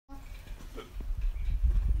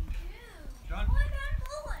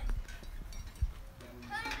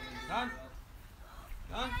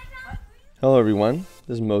Hello everyone,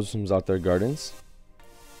 this is Moses from Zaatar Gardens,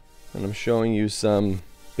 and I'm showing you some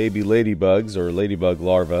baby ladybugs or ladybug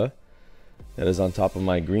larva that is on top of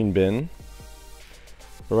my green bin.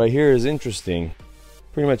 But right here is interesting,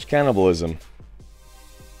 pretty much cannibalism.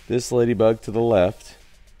 This ladybug to the left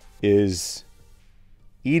is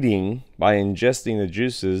eating by ingesting the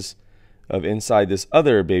juices of inside this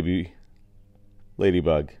other baby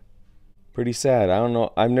ladybug. Pretty sad. I don't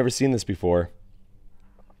know, I've never seen this before.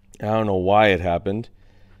 I don't know why it happened.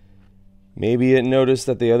 Maybe it noticed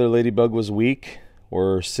that the other ladybug was weak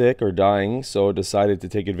or sick or dying, so it decided to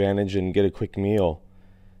take advantage and get a quick meal.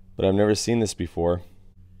 But I've never seen this before.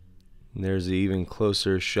 And there's an even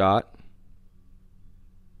closer shot.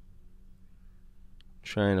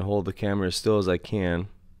 Trying to hold the camera as still as I can.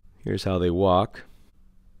 Here's how they walk.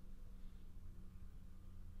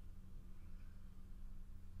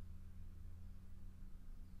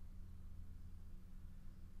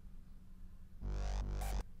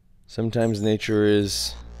 Sometimes nature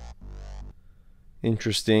is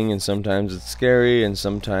interesting, and sometimes it's scary, and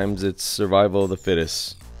sometimes it's survival of the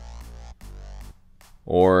fittest.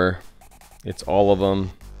 Or it's all of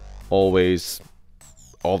them, always,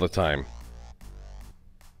 all the time.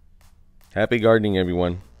 Happy gardening,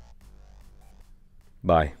 everyone.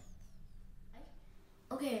 Bye.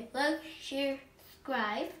 Okay, like, share,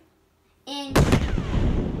 subscribe, and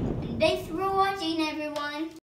thanks for watching, everyone.